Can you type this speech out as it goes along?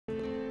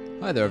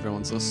Hi there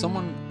everyone, so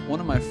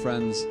one of my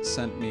friends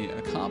sent me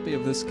a copy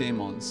of this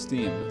game on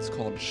Steam. It's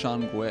called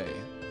Shan Gui,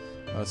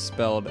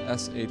 spelled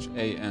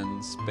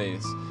S-H-A-N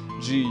space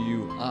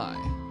G-U-I,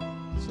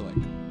 so like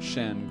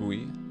Shan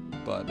Gui,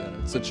 but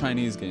it's a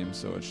Chinese game,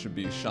 so it should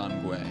be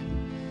Shan Gui.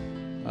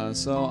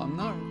 So I'm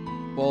not,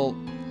 well,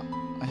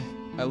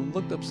 I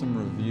looked up some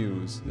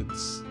reviews.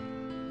 It's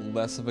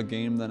less of a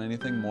game than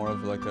anything, more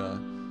of like a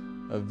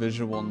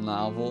visual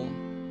novel,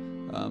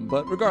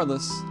 but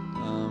regardless,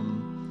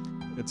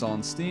 it's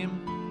on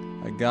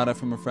Steam. I got it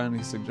from a friend,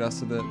 he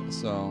suggested it,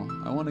 so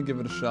I want to give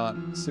it a shot,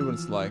 see what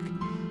it's like.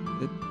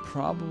 It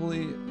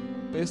probably,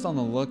 based on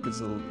the look, it's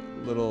a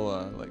little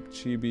like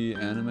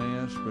chibi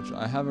anime-ish, which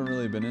I haven't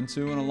really been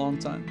into in a long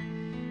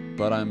time.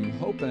 But I'm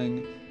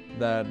hoping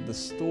that the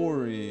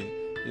story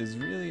is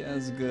really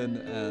as good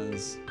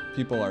as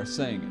people are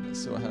saying it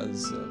is. So it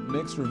has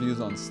mixed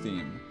reviews on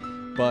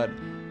Steam, but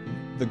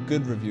the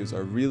good reviews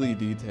are really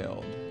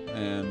detailed,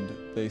 and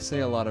they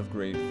say a lot of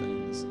great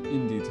things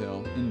in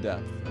detail, in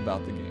depth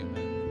about the game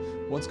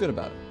and what's good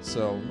about it.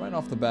 So right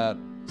off the bat,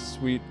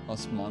 sweet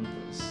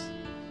Osmanthus.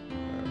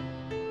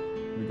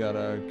 We got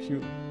a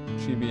cute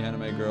chibi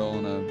anime girl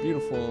in a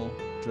beautiful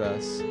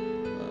dress.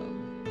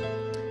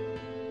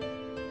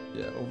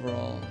 Yeah,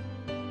 overall,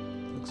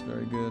 looks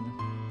very good.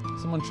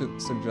 Someone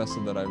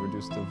suggested that I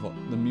reduce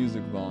the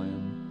music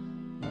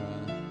volume,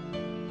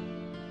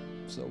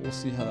 so we'll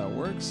see how that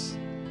works.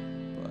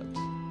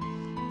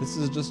 But this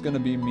is just going to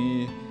be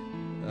me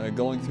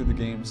going through the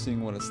game,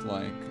 seeing what it's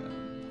like.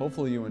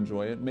 Hopefully you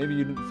enjoy it. Maybe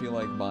you didn't feel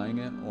like buying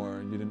it,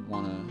 or you didn't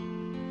want to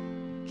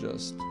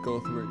just go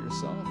through it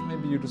yourself.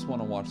 Maybe you just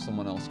want to watch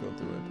someone else go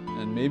through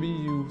it. And maybe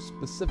you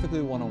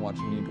specifically want to watch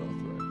me go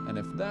through it. And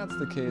if that's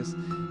the case,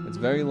 it's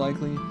very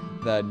likely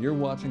that you're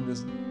watching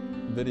this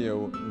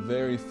video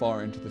very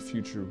far into the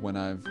future, when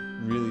I've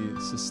really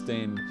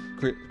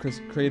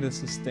created a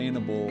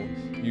sustainable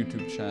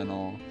YouTube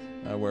channel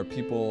where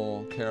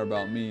people care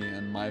about me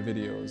and my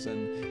videos,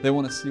 and they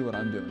want to see what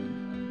I'm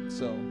doing.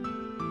 So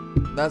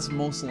that's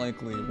most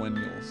likely when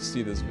you'll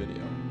see this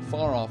video,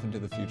 far off into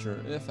the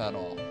future, if at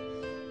all.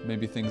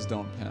 Maybe things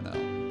don't pan out,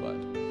 but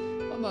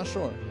I'm not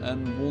sure,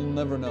 and we'll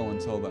never know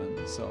until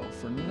then. So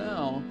for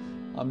now,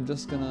 I'm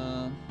just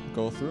gonna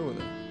go through with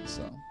it.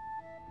 So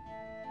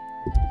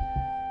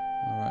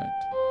alright.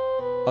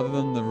 Other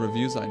than the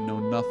reviews, I know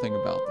nothing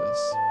about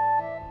this.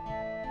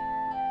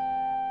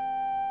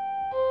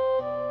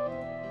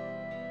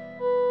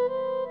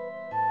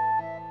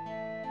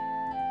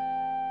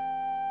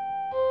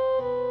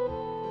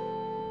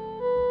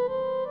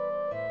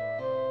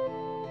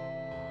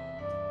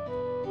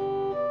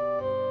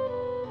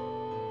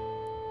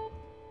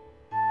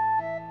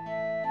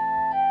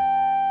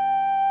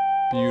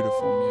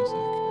 Beautiful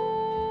music.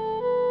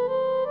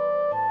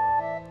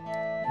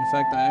 In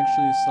fact, I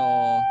actually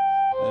saw,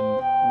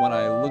 and when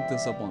I looked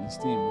this up on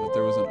Steam, that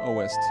there was an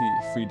OST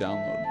free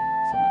download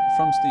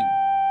from Steam.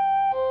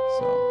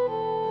 So,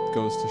 it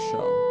goes to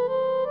show.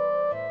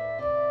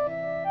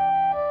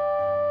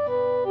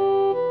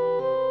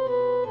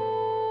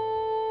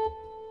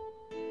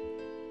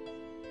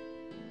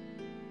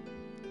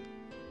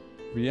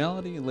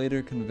 Reality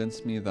later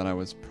convinced me that I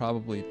was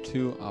probably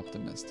too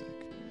optimistic.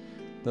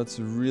 That's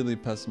a really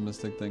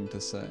pessimistic thing to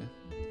say,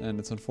 and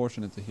it's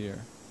unfortunate to hear.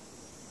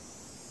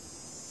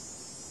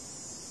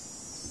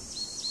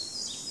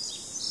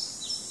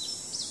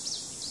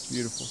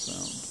 Beautiful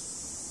sound.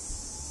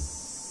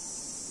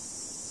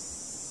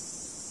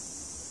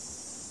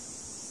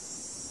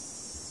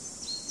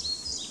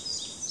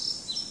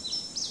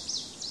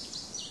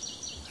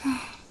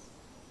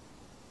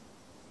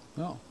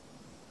 Oh.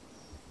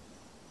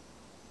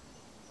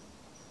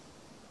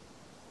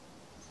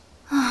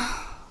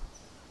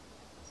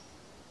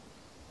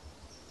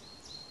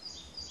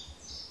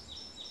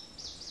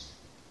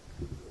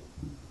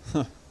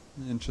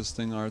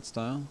 Interesting art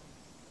style.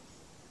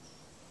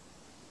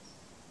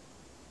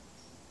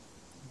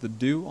 The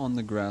dew on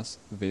the grass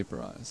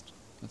vaporized.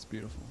 That's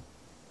beautiful.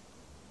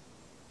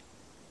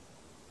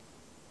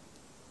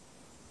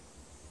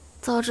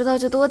 早知道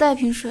就多带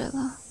瓶水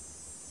了。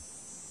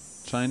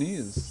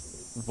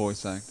 Chinese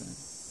voice acting.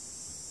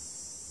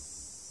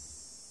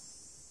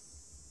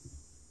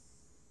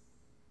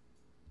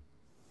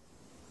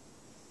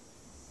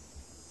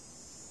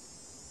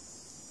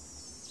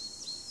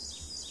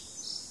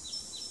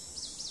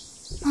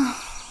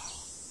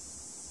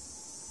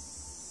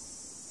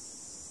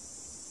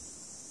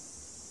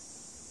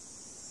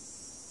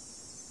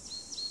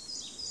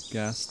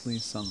 Ghastly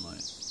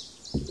sunlight.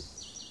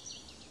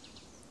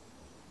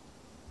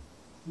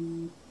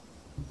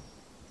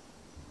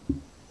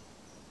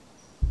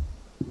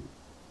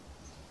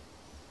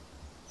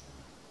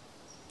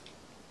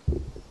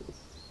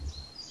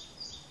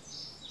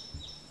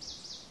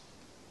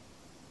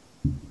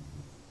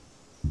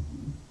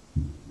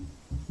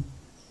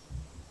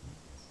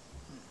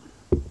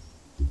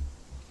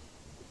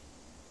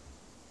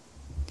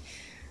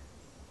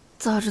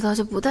早知道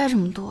就不带这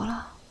么多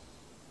了。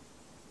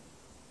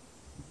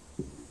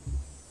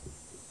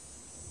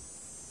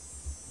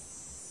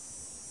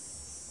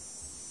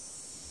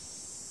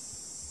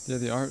Yeah,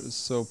 the art is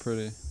so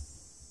pretty.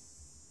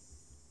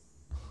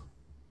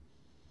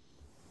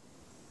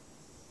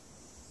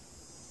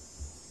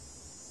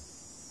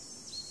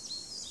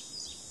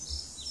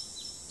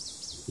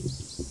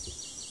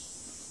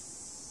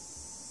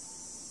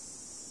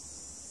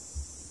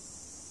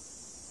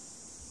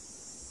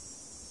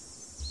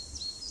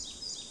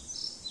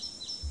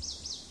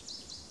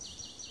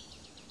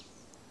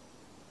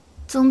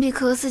总比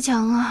科斯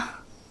强啊。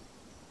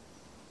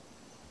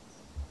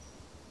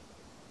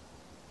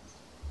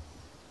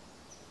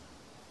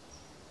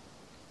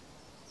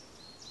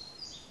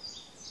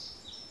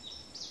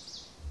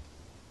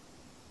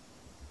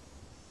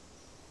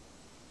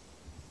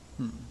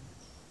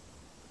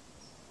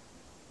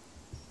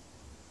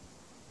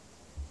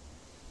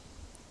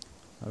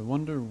I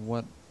wonder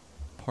what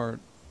part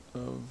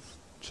of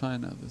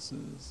China this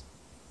is.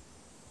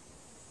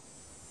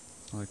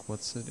 Like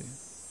what city?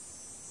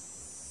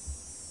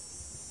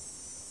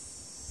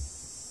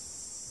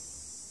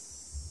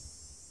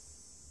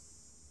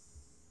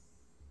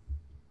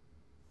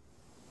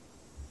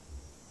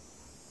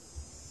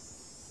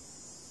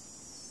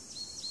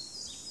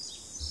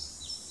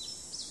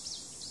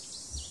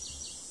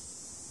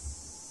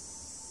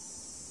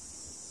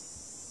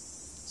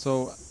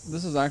 So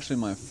this is actually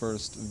my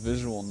first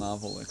visual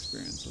novel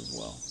experience as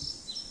well,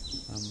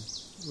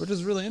 which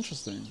is really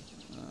interesting.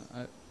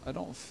 I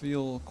don't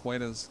feel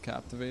quite as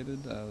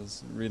captivated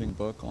as reading a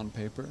book on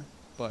paper,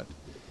 but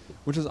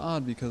which is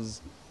odd because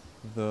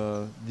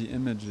the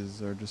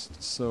images are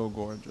just so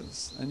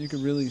gorgeous, and you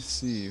can really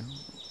see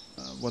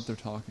what they're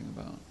talking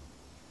about.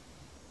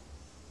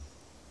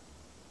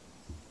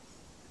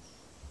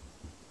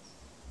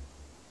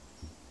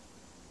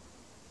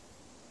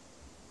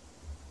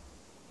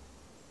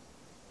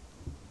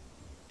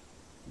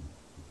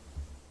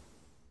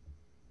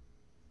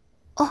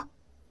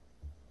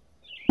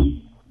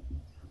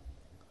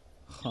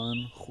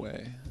 Shan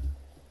Gui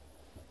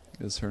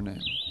is her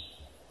name.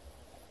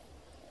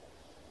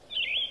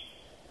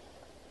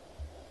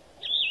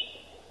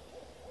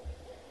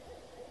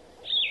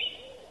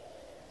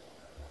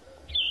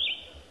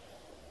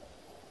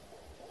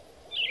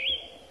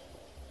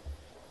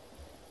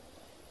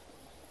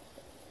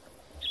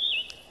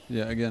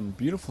 Yeah, again,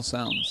 beautiful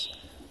sounds,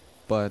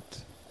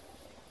 but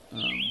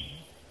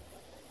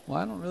well,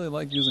 I don't really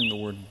like using the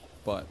word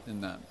 "but"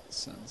 in that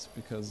sense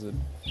because it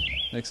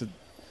makes it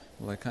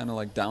like kind of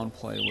like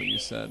downplay what you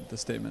said, the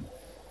statement.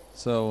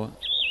 So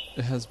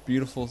it has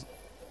beautiful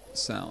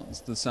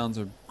sounds. The sounds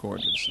are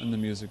gorgeous and the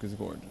music is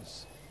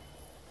gorgeous.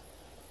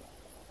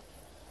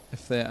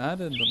 If they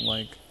added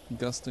like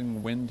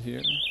gusting wind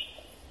here,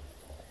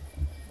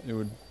 it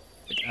would,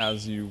 like,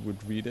 as you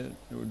would read it,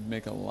 it would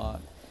make a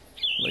lot,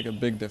 like a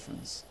big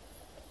difference.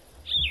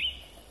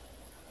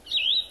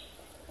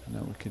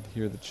 Now we could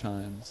hear the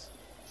chimes.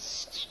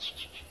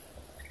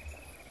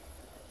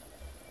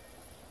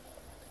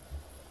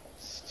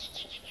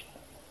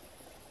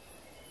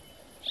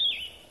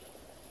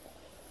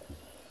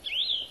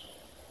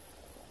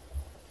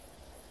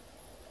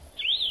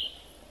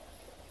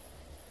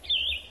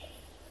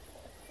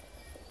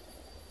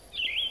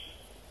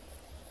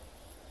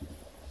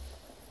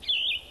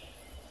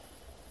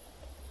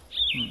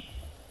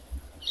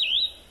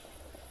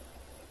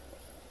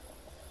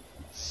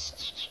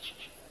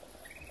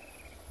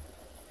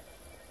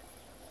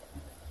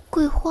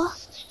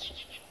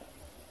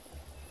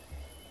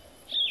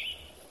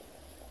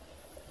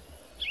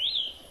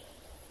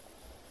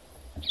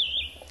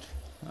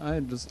 I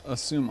just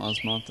assume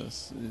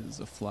Osmanthus is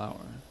a flower.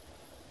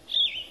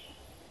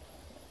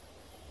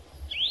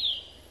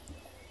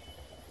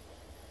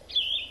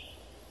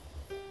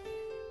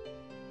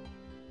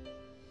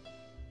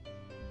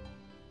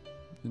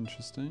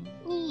 Interesting.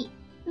 你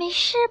没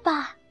事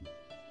吧？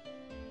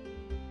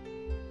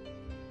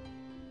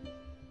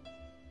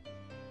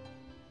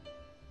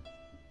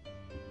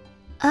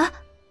啊？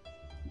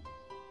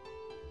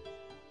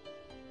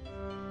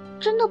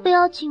真的不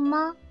要紧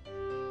吗？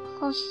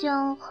好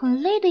像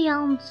很累的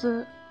样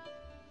子。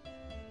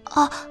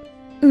哦，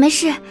没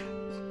事，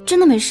真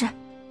的没事。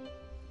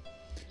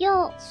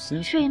要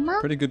Seems 水吗？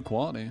 pretty good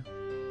quality.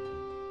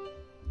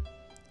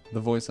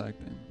 The voice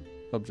acting,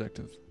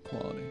 objective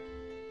quality.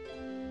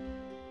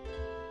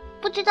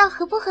 不知道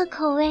合不合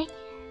口味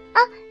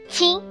啊？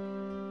请。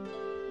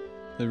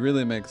 It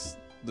really makes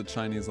the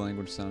Chinese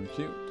language sound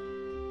cute.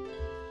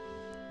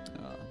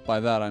 By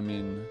that I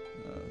mean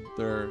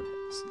there,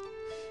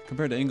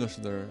 compared to English,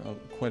 there are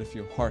quite a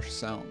few harsh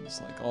sounds.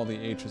 Like all the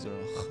H's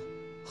are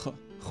h,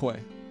 hui,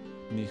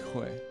 ni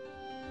hui.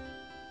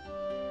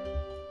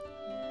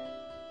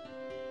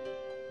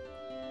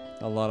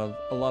 A lot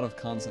of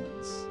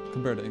consonants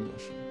compared to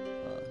English.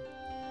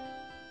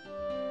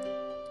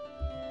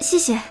 谢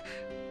谢，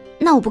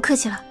那我不客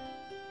气了。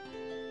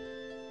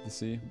 You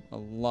see, a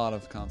lot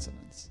of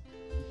consonants.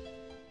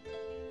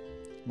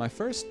 My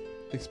first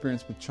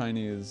experience with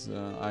Chinese,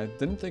 I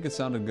didn't think it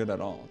sounded good at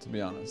all, to be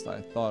honest.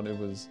 I thought it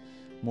was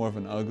more of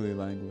an ugly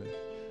language.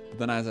 But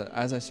then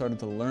as I started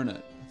to learn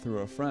it through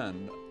a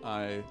friend,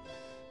 I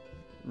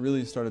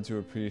really started to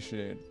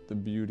appreciate the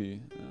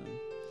beauty.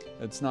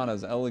 It's not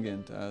as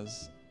elegant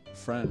as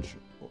French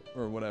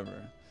or whatever,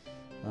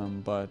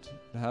 but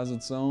it has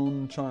its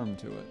own charm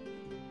to it.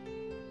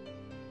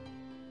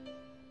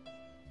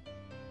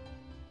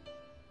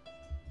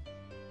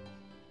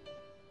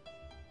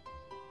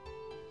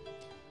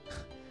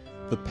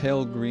 The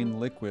pale green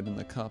liquid in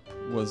the cup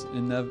was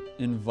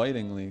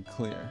invitingly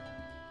clear.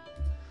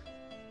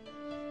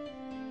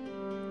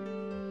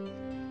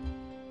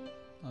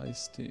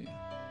 Iced tea.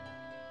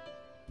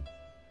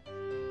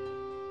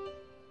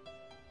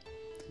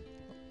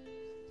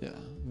 Yeah,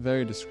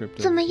 very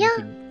descriptive. 怎么样？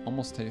 You could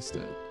almost taste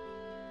it.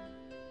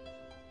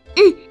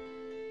 嘿嘿。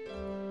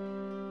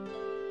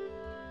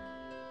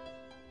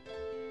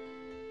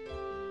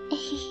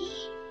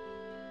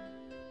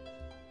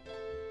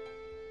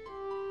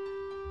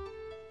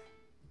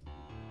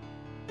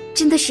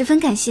真的十分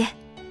感谢。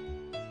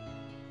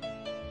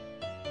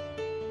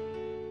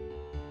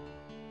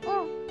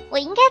我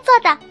应该做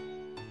的。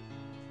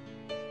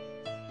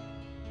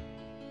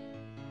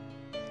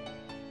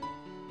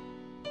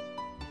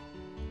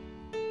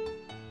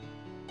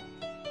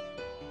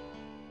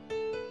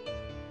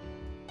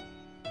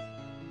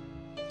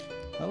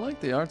I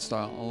like the art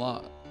style a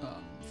lot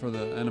for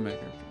the anime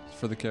characters,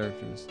 for the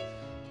characters.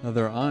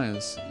 Their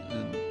eyes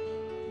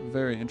in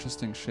very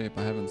interesting shape.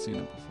 I haven't seen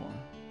it before.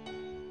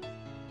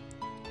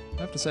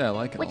 I have to say I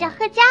like it 我 a 叫 lot.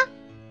 贺佳，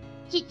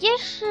姐姐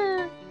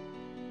是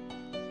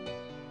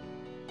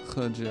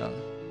贺佳，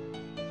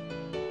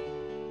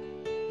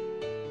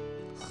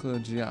贺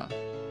佳，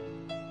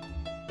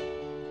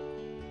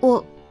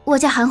我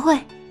叫韩慧。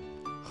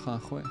韩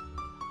慧。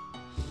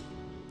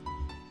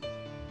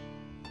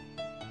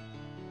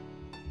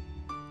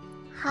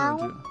韩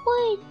慧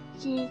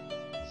姐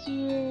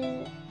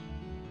姐。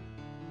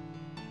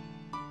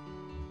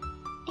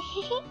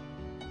嘿嘿。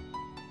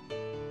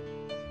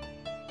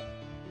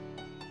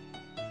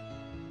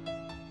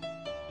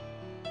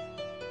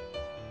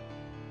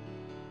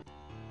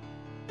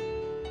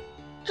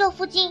这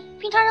附近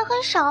平常人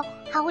很少，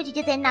韩慧姐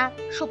姐在那儿，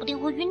说不定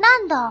会遇难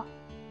的。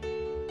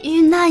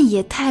遇难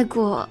也太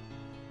过，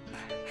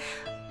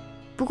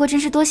不过真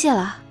是多谢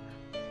了。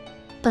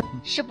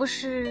是不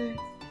是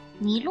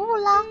迷路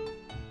了？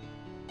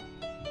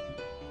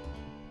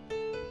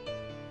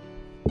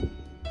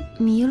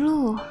迷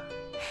路，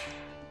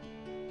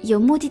有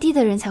目的地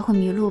的人才会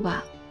迷路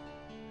吧？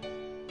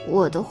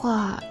我的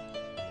话，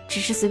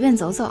只是随便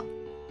走走。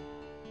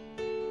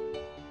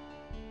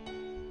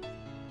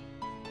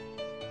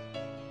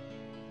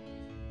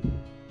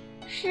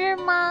是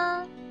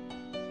吗？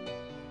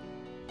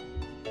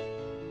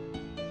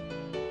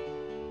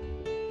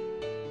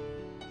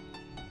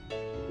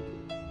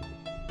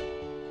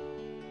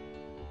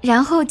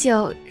然后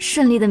就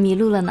顺利的迷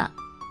路了呢。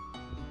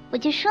我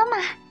就说嘛，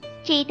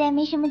这一带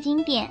没什么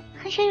景点，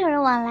很少有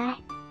人往来。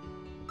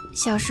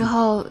小时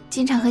候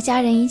经常和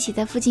家人一起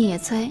在附近野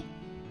炊，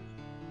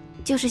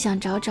就是想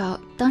找找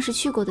当时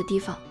去过的地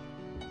方。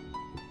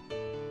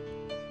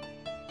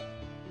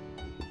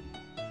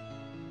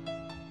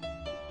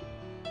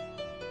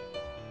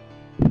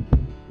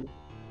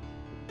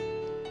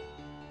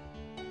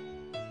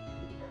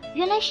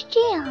原来是这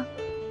样，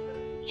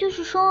就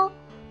是说，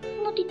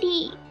目的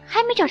地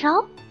还没找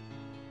着。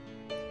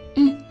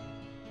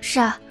是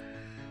啊，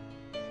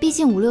毕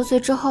竟5、6岁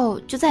之后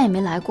就再也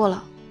没来过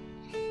了，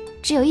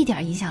只有一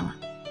点印象了。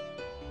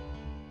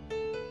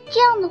这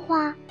样的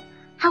话，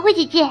韩慧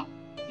姐姐，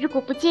如果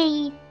不介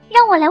意，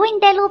让我来为你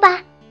带路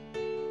吧。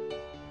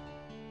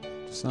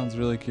Sounds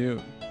really cute.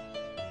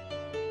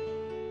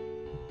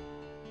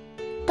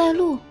 带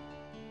路？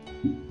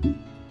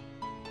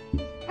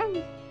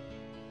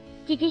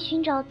姐姐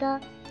寻找的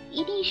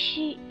一定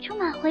是充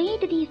满回忆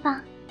的地方，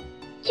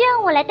就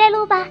让我来带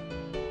路吧。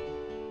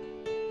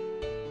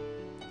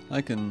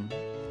I can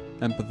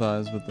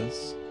empathize with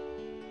this.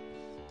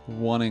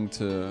 Wanting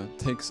to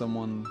take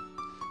someone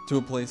to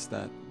a place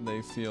that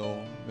they feel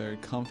very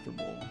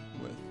comfortable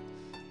with,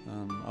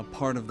 a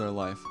part of their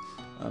life.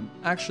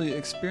 Actually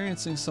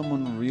experiencing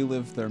someone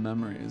relive their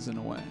memories in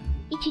a way.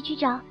 一起去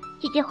找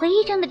姐姐回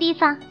忆中的地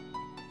方。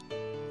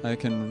I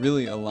can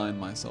really align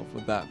myself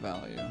with that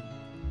value.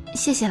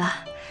 谢谢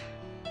啦，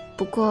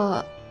不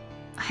过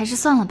还是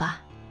算了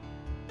吧。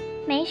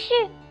没事，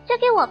交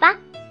给我吧。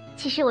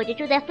其实我就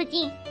住在附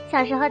近，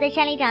小时候在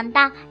山里长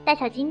大，大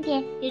小景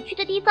点、有趣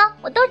的地方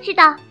我都知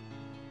道。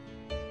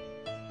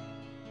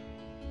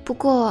不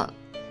过，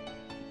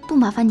不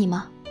麻烦你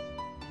吗？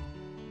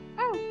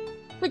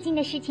附近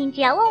的事情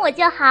只要问我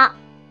就好。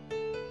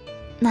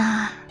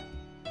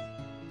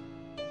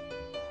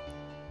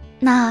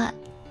那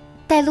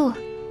带路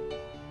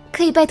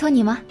可以拜托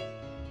你吗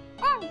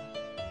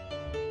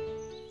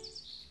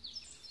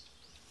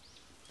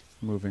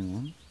Moving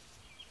on.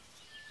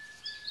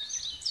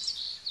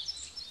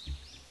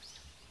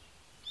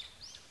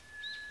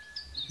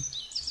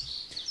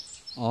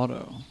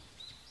 Auto.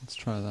 Let's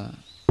try that.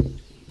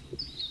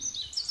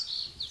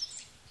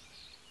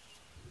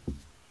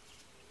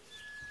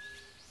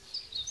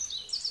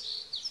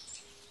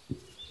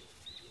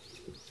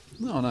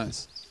 Oh,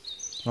 nice.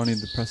 Don't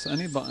need to press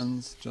any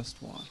buttons, just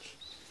watch.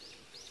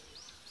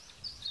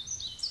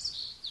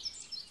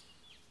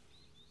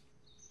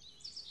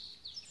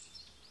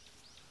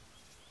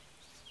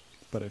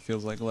 But it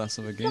feels like less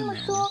of a 这 game 么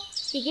now. 说，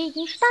姐姐已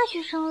经是大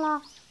学生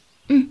了。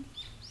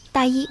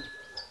大一。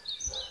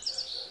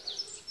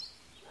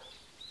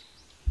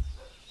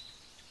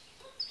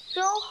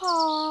真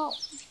好，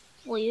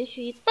我也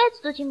许一辈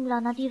子都进不了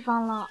那地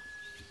方了。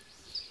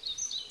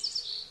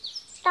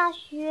大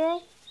学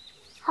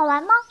好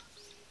玩吗？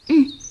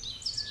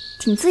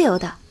挺自由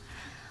的，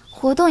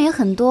活动也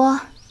很多，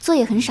作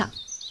业很少。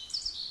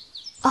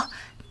哦，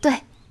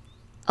对，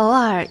偶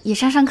尔也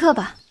上课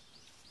吧。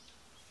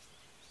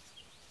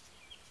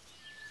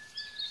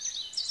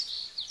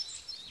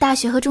大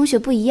学和中学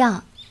不一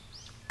样，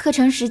课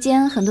程时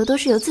间很多都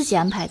是由自己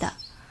安排的，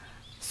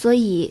所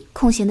以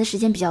空闲的时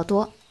间比较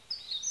多。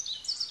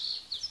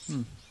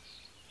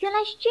原来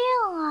是这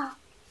样啊！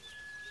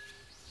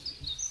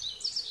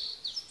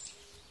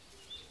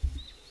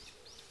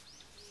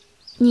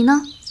你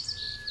呢？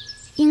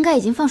应该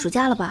已经放暑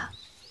假了吧？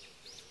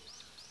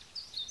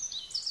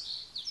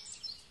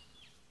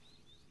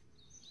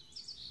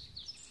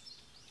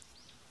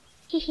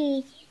嘿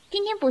嘿，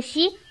今天补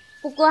习，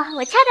不过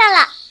我翘掉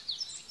了。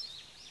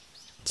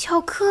翘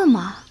课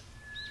吗？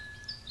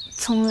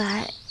从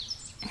来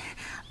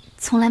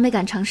没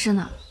敢尝试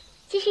呢。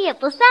其实也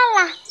不算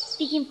啦，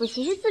毕竟补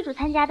习是自主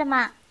参加的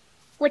嘛。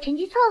我成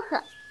绩凑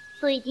合，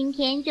所以今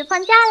天就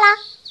放假啦。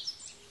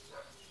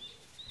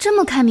这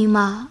么开明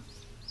吗？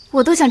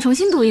我都想重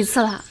新读一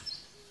次了。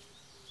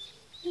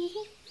嘿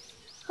嘿，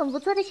很不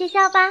错的学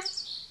校吧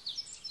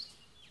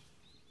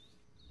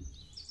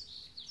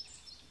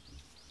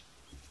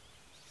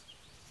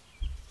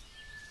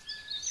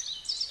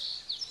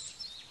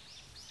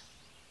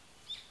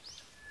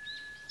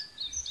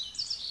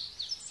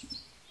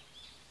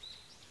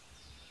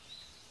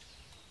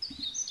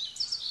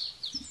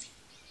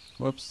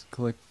？Whoops,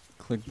 click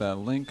that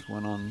link,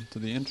 went on to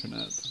the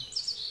internet.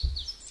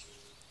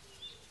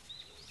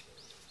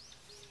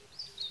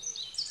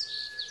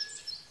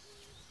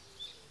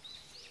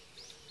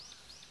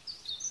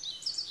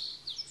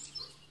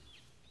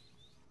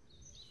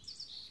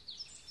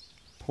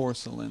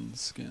 Porcelain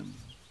skin.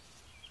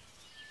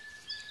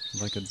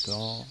 Like a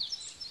doll.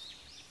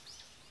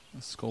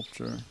 A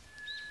sculpture.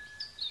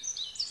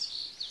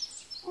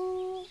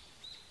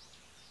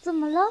 怎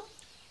么了？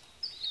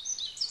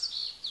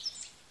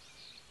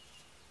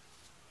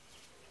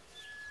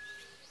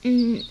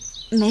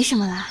没什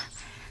么啦，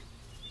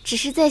只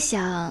是在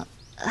想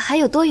还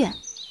有多远。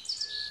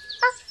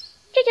啊，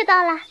这就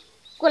到了。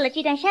过了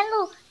这段山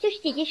路，就是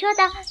姐姐说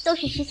的都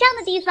是石像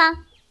的地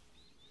方。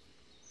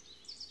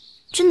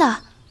真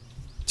的？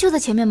就在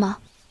前面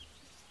吗？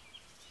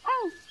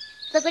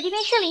走过这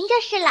片树林就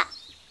是了。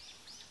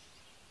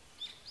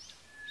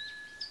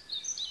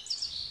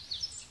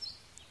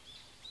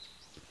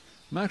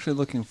I'm actually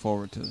looking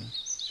forward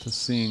to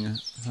seeing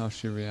how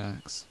she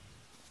reacts.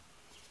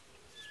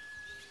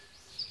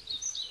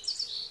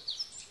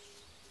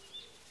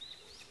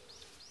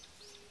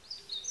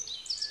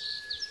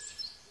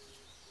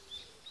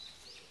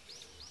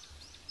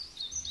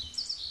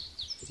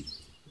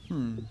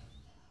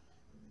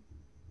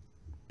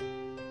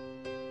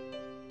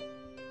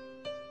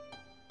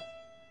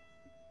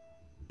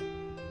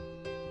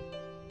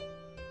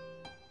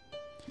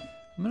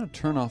 I'm gonna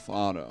turn off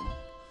auto.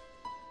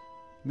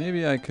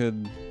 Maybe I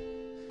could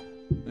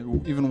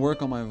even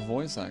work on my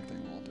voice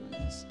acting while doing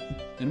this.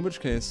 In which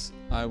case,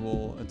 I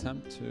will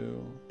attempt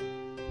to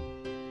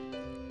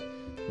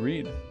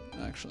read,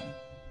 actually.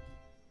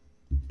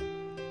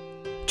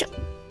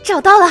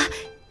 找到了，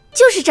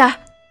就是这儿。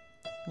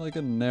 Like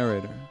a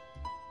narrator.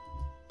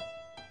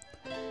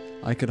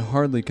 I could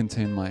hardly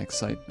contain my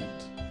excitement.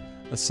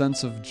 A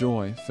sense of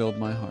joy filled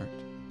my heart.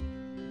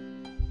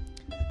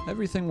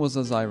 Everything was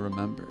as I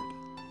remembered.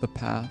 The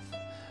path,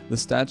 the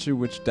statue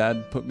which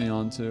Dad put me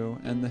onto,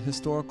 and the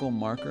historical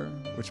marker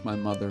which my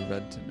mother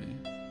read to me.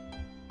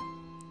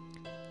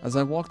 As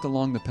I walked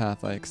along the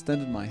path, I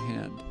extended my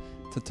hand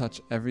to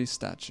touch every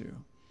statue,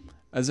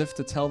 as if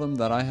to tell them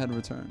that I had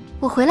returned.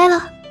 我回来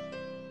了。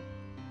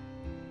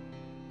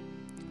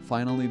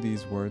 Finally,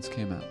 these words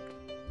came out.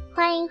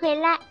 欢迎回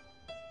来。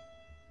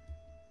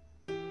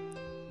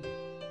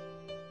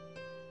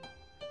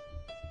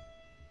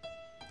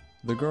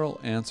 The girl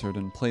answered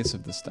in place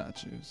of the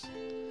statues.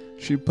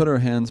 She put her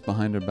hands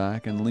behind her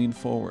back and leaned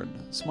forward,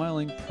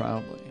 smiling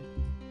proudly.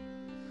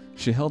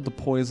 She held the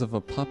poise of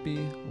a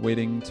puppy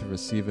waiting to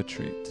receive a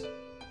treat.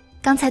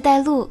 刚才带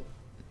路，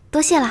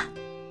多谢啦。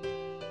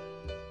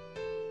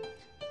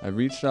 I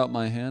reached out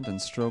my hand and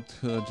stroked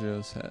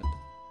Hyojo's head.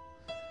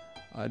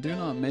 I do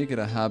not make it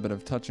a habit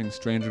of touching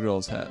stranger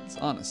girls' heads,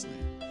 honestly.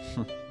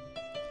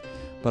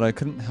 But I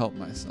couldn't help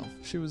myself.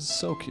 She was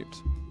so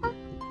cute.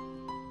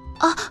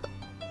 啊，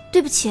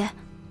对不起，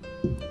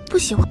不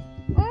喜欢。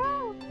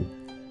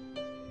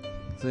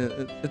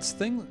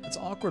 It's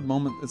awkward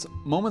it's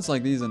moments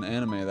like these in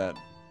anime that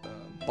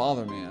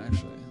bother me,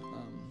 actually.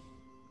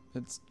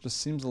 It just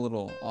seems a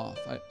little off.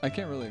 I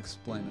can't really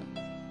explain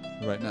it.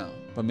 right now,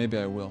 but maybe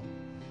I will.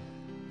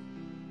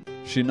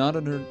 She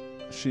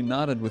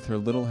nodded with her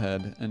little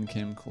head and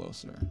came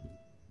closer.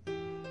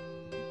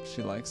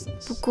 She likes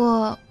不 this.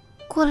 过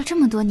过了这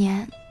么多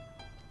年，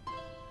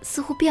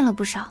似乎变了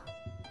不少。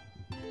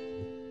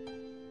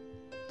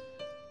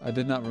 I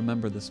did not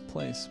remember this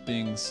place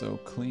being so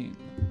clean.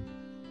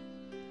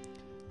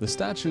 The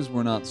statues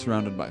were not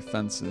surrounded by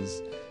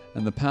fences,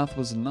 and the path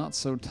was not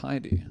so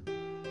tidy.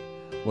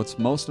 What's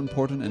most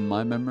important in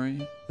my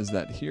memory is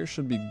that here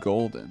should be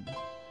golden.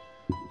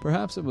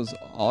 Perhaps it was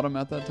autumn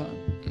at that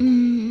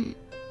time.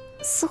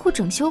 似乎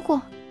整修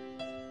过。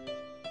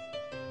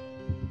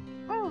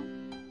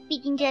毕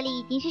竟这里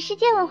已经是世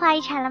界文化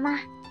遗产了嘛。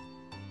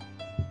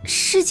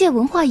世界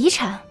文化遗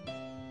产。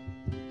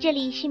这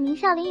里是明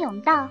孝陵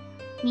甬道，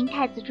明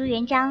太子朱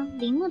元璋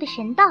陵墓的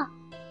神道。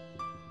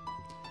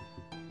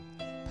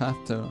Path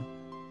to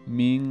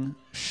Ming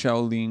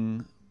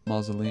Shaolin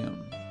Mausoleum,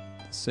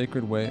 the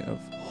sacred way of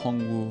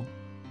Hongwu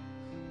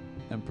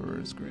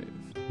Emperor's grave.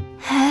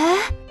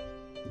 哎，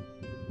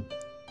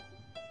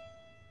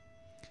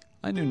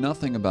 I knew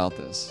nothing about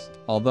this,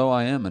 although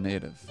I am a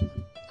native.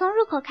 从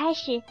入口开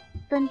始，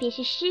分别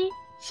是狮、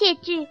谢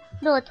豸、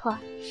骆驼、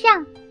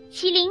象、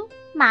麒麟、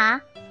马。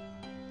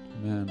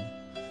Man.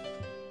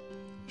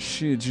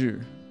 Shi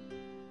Zhi.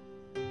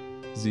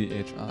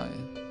 Z-H-I.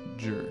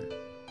 Zhi.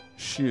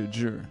 Shi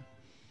Zhi.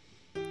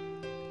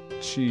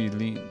 Qi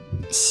Lin.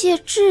 谢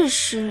豸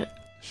是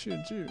Shi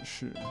Zhi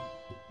是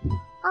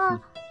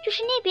就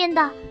是那边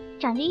的，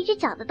长着一只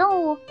脚的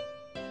动物。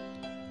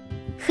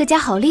贺家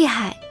好厉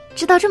害，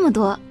知道这么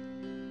多。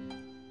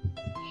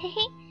嘿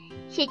嘿，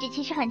谢豸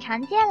其实很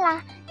常见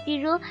啦，比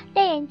如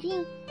戴眼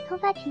镜、头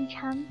发挺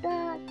长的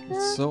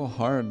It's so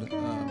hard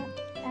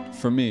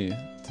for me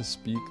to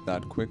speak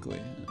that quickly,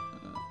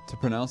 to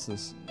pronounce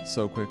this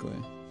so quickly.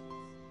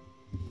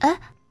 啊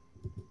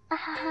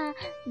哈哈，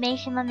没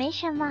什么没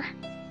什么。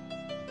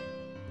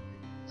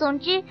总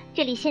之，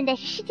这里现在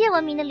是世界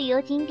闻名的旅游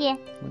景点，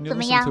 When you 怎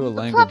么 listen 样？ to a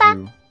不错吧？ language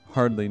you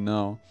hardly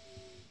know,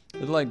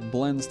 it like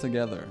blends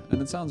together,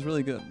 and it sounds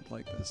really good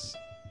like this.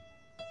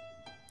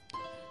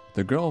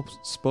 The girl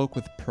spoke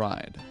with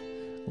pride,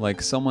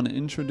 like someone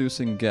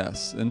introducing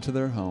guests into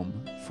their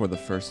home for the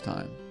first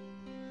time.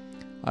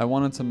 I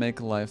wanted to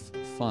make life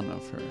fun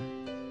of her.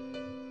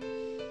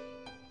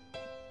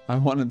 I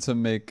wanted to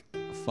make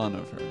fun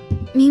of her.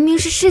 明明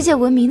是世界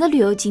闻名的旅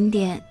游景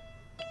点，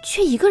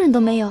却一个人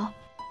都没有。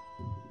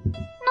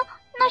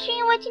那是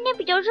因为今天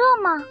比较热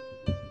嘛。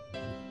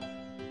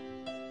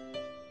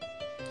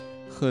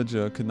He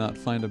Zhe could not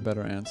find a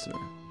better answer.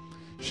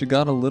 She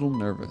got a little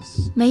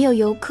nervous. 没有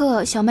游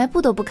客，小卖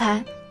部都不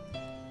开，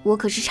我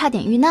可是差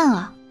点遇难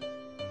啊！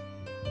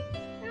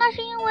那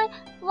是因为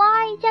王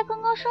阿姨家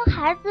刚刚生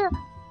孩子，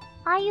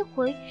阿姨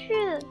回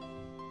去。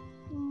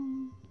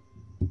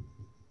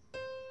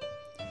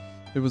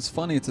It was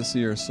funny to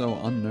see her so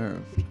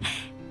unnerved.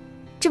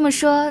 这么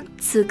说，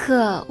此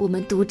刻我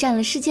们独占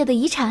了世界的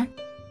遗产。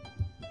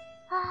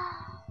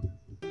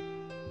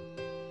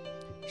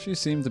She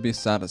seemed to be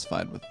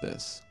satisfied with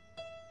this.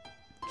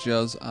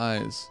 Jia's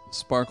eyes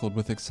sparkled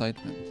with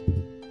excitement.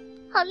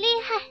 好厉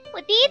害，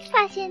我第一次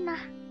发现呢。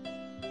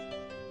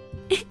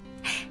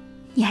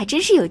你还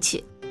真是有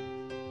趣。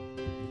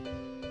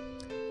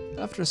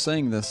 After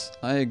saying this,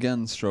 I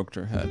again stroked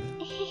her head.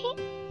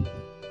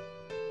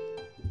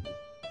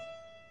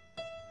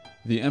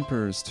 The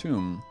emperor's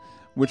tomb,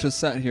 which has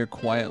sat here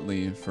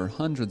quietly for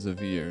hundreds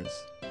of years,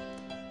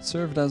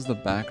 served as the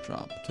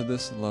backdrop to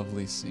this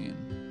lovely scene.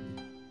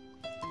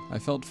 I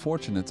felt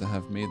fortunate to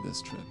have made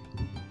this trip.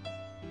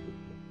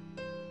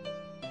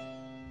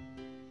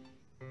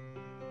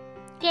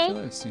 I feel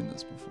I've seen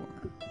this before.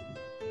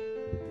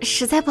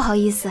 实在不好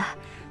意思，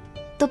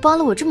都帮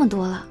了我这么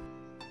多了。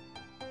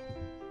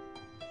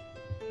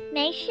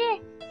没事，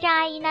张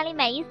阿姨那里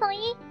买一送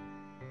一。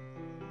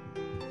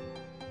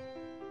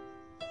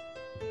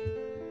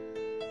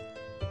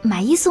买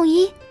一送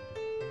一，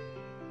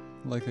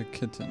 Like a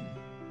kitten.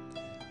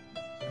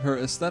 Her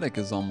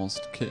aesthetic is almost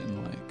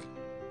kitten-like.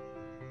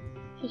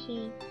 嘿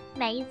嘿，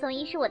买一送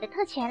一是我的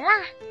特权啦。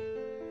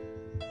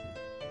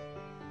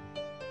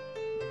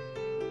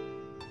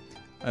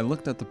I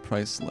looked at the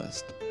price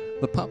list.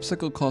 The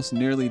popsicle cost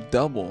nearly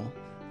double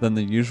than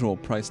the usual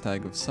price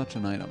tag of such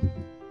an item.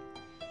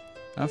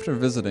 After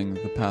visiting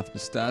the path to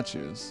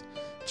statues,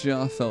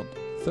 Jia felt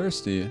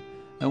thirsty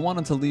and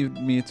wanted to lead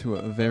me to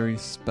a very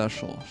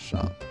special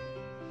shop.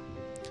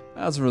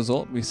 As a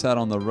result, we sat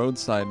on the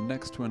roadside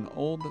next to an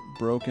old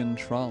broken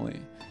trolley,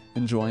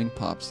 enjoying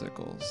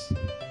popsicles.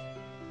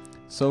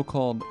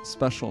 So-called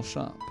special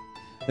shop.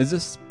 Is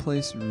this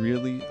place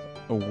really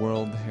a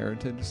World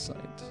Heritage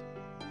Site?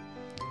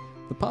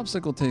 The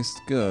popsicle tastes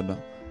good,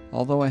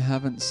 although I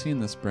haven't seen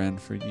this brand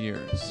for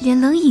years. 连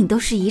冷饮都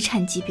是遗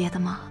产级别的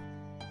吗？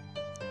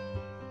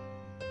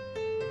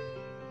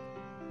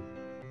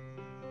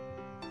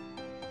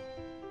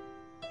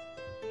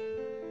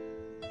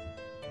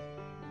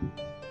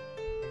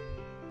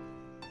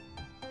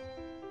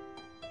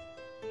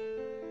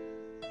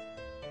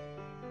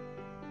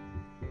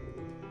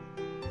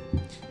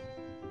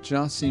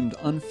 Jia seemed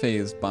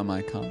unfazed by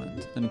my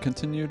comment and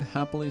continued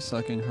happily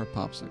sucking her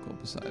popsicle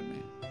beside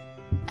me.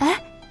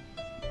 哎，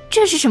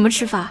这是什么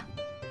吃法？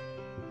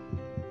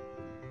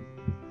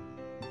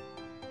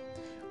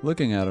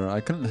 Looking at her,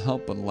 I couldn't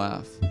help but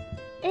laugh.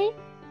 哎，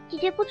姐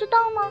姐不知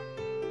道吗？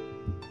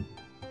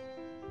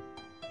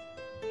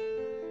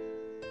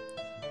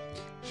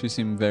 She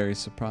seemed very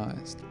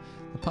surprised.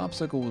 The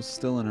popsicle was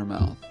still in her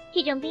mouth.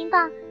 这种冰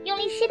棒用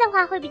力吸的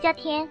话会比较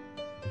甜。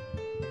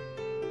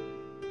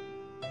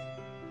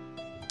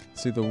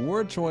 See, the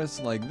word choice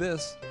like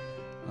this,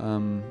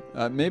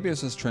 maybe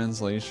it's just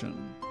translation,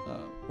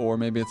 or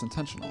maybe it's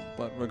intentional,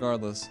 but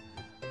regardless,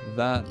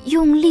 that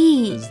用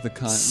力 is the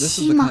kind. This is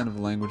吸 the 吗？ kind of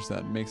language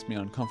that makes me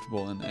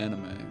uncomfortable in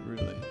anime,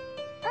 really.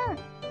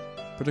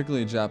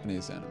 Particularly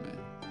Japanese anime.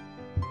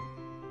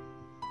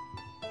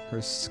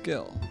 Her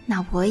skill.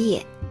 那我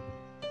也。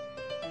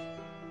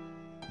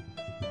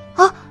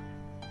啊，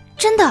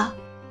真的？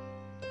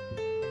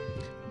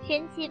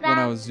神奇 When I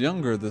吧？ was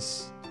younger,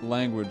 this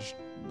language,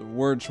 the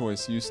word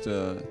choice I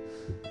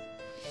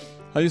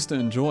used to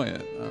enjoy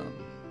it.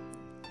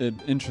 It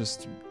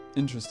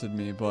interested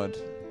me, but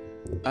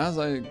as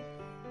I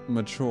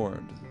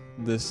matured,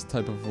 this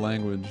type of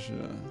language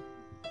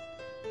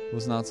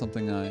was not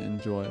something I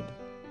enjoyed.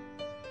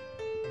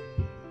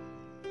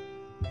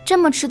 这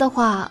么吃的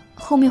话，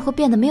后面会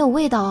变得没有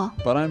味道哦。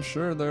 But I'm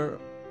sure there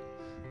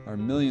are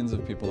millions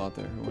of people out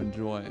there who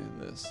enjoy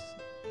this,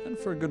 and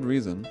for good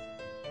reason.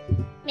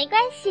 没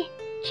关系，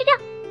吃掉。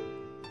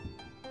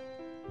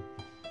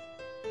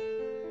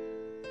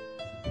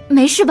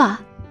 没事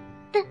吧？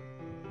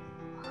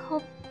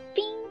好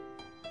冰。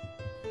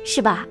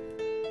是吧？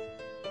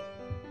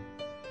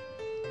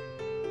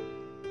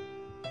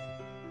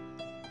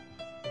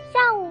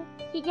下午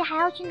姐姐还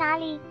要去哪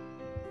里？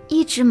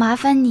一直麻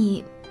烦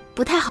你，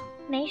不太好。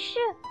没事，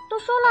都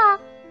说了，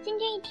今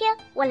天一天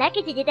我来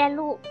给姐姐带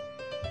路。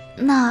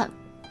那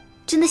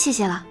真的谢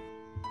谢了。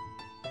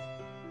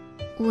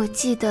我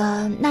记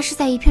得那是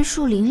在一片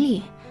树林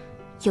里，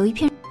有一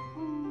片。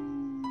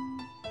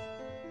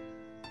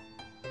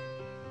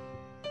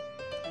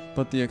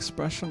 But the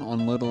expression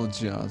on little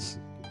Jia's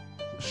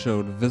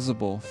showed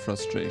visible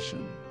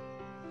frustration.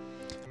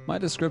 My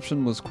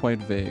description was quite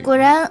vague. 果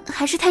然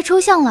还是太抽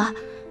象了，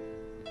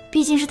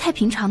毕竟是太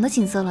平常的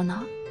景色了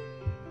呢。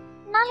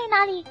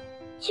哪里？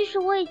其实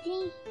我已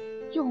经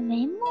有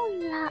眉目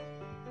了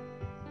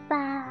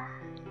吧？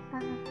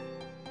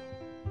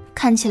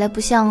看起来不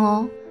像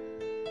哦。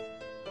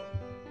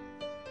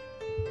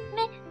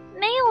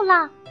没有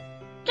啦，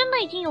真的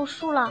已经有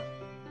树了。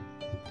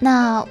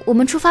那我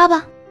们出发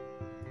吧。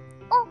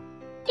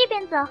 这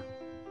边走。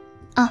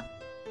啊。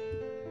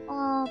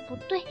不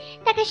对，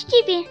大概是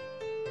这边。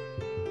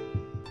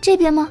这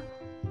边吗？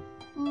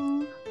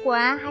果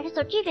然还是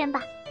走这边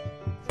吧。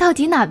到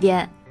底哪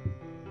边？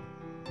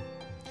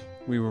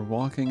 We were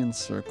walking in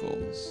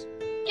circles.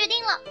 决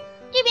定了，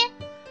这边，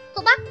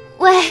走吧。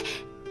喂，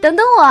等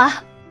等我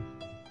啊！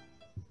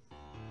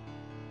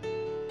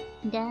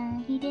哒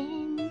滴哒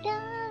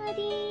哒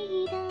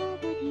滴哒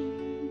哒滴，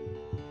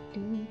嘟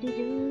嘟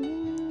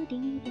嘟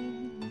滴哒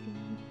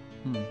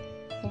滴。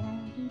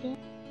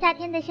夏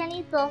天的山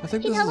里走， I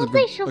think 这 this 条 is 路 a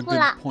最 good, 舒 a 服 good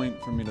了。 point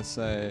for me to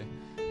say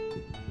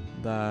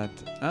that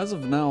as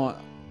of now,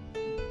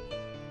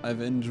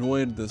 I've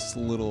enjoyed this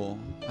little.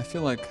 I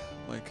feel like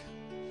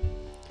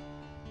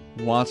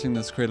watching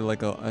this created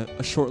like a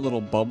short little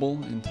bubble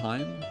in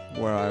time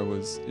where I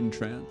was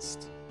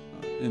entranced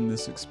in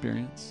this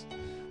experience.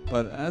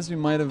 But as you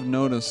might have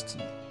noticed,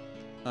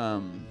 I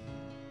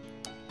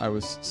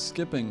was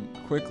skipping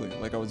quickly,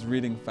 like I was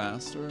reading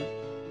faster.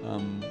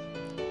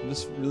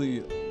 Just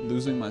really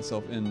losing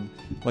myself in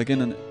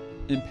an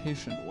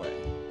impatient way.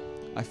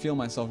 I feel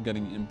myself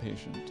getting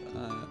impatient.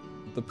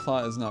 The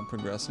plot is not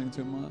progressing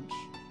too much.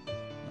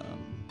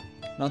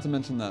 Not to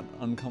mention that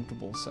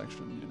uncomfortable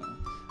section, you know.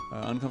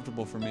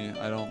 Uncomfortable for me.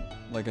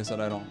 Like I said,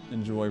 I don't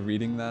enjoy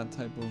reading that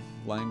type of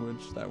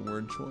language, that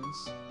word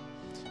choice.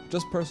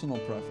 Just personal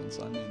preference.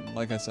 I mean,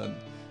 like I said,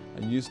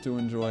 I used to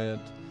enjoy it,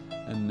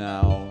 and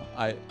now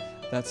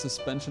that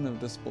suspension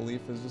of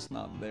disbelief is just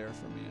not there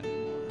for me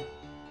anymore.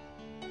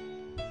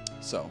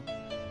 So,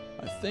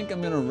 I think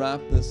I'm gonna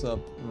wrap this up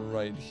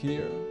right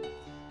here.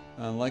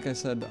 Like I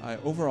said,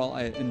 overall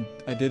I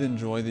did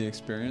enjoy the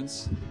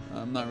experience.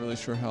 I'm not really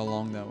sure how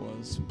long that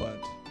was, but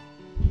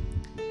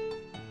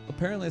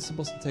apparently it's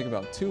supposed to take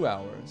about 2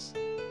 hours.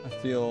 I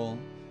feel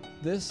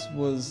this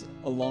was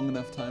a long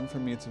enough time for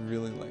me to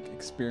really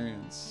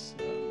experience,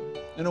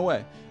 in a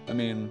way. I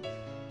mean,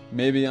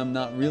 maybe I'm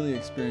not really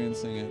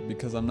experiencing it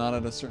because I'm not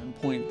at a certain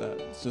point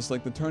that's just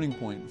like the turning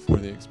point for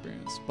the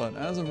experience. But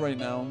as of right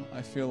now,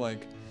 I feel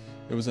like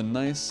it was a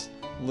nice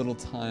little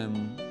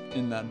time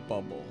in that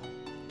bubble.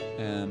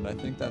 And I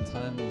think that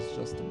time is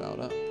just about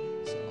up.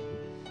 So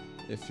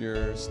if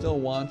you're still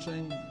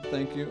watching,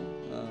 thank you.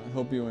 I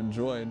hope you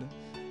enjoyed.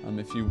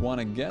 If you want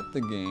to get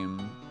the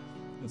game,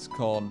 it's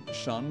called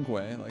Shan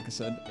Gui, like I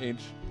said,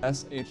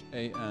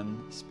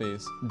 SHAN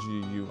space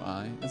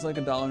GUI. It's like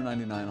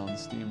 $1.99 on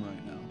Steam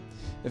right now.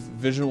 if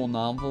visual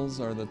novels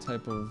are the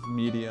type of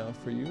media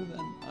for you,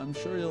 then I'm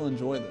sure you'll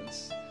enjoy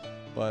this.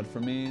 But for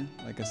me,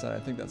 like I said, I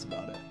think that's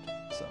about it.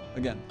 So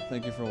again,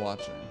 thank you for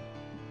watching.